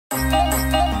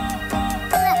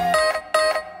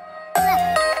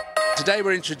Today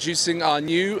we're introducing our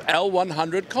new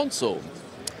L100 console.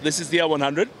 This is the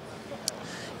L100.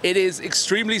 It is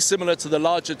extremely similar to the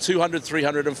larger 200,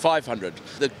 300 and 500.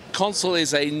 The console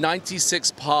is a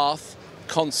 96 path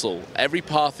console. Every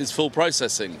path is full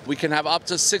processing. We can have up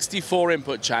to 64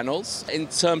 input channels. In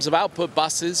terms of output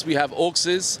buses, we have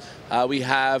AUXes, we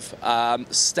have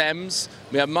stems,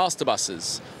 we have master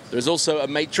buses. There's also a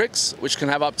matrix which can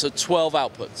have up to 12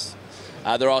 outputs.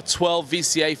 There are 12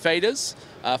 VCA faders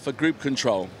for group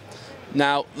control.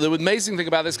 Now, the amazing thing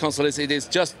about this console is it is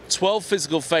just 12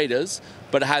 physical faders,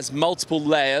 but it has multiple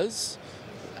layers,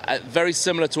 very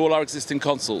similar to all our existing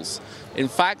consoles. In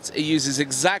fact, it uses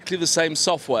exactly the same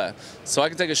software. So I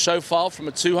can take a show file from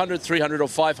a 200, 300 or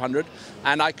 500,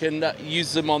 and I can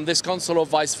use them on this console or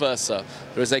vice versa.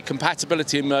 There is a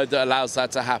compatibility mode that allows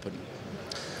that to happen.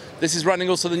 This is running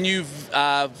also the new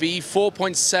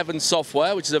V4.7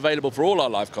 software, which is available for all our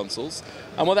live consoles.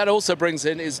 And what that also brings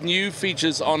in is new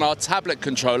features on our tablet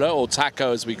controller, or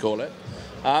TACO as we call it.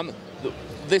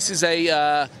 This is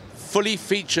a fully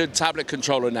featured tablet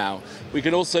controller now. We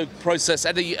can also process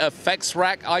any effects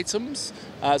rack items.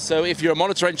 So if you're a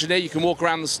monitor engineer, you can walk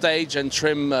around the stage and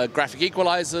trim graphic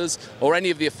equalizers or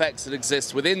any of the effects that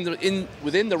exist within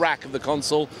the rack of the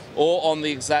console or on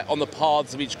the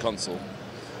paths of each console.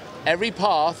 Every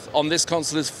path on this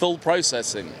console is full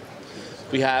processing.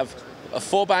 We have a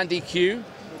 4-band EQ,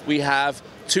 we have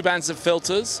 2 bands of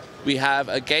filters, we have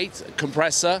a gate, a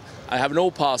compressor, I have an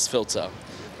all-pass filter.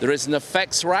 There is an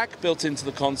effects rack built into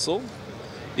the console.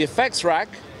 The effects rack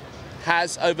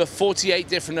has over 48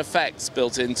 different effects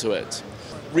built into it.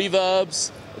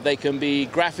 Reverbs, they can be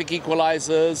graphic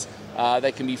equalizers,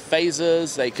 they can be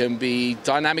phasers, they can be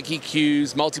dynamic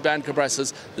EQs, multi-band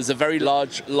compressors. There's a very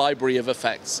large library of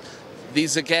effects.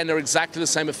 These again are exactly the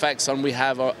same effects we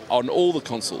have on all the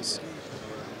consoles.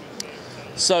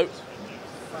 So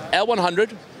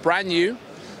L100, brand new.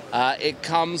 It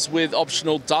comes with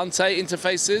optional Dante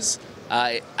interfaces.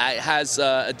 It has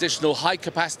additional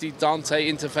high-capacity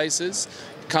Dante interfaces.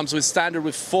 It comes with standard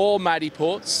with 4 MADI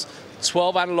ports,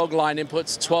 12 analog line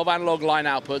inputs, 12 analog line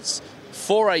outputs,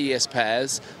 4 AES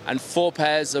pairs, and 4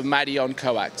 pairs of MADI on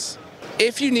coax.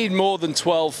 If you need more than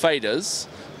 12 faders,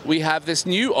 we have this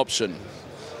new option,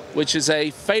 which is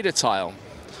a fader tile.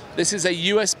 This is a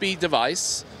USB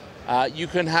device. You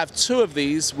can have 2 of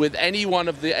these with any one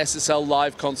of the SSL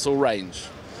live console range.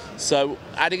 So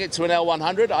adding it to an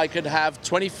L100, I could have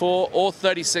 24 or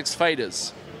 36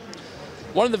 faders.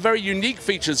 One of the very unique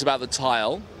features about the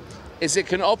tile is it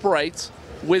can operate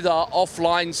with our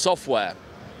offline software,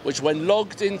 which when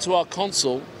logged into our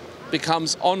console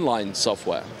becomes online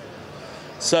software.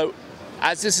 So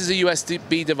as this is a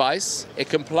USB device, it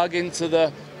can plug into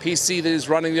the PC that is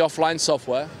running the offline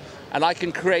software, and I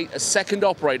can create a second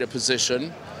operator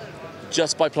position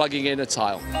just by plugging in a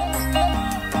tile.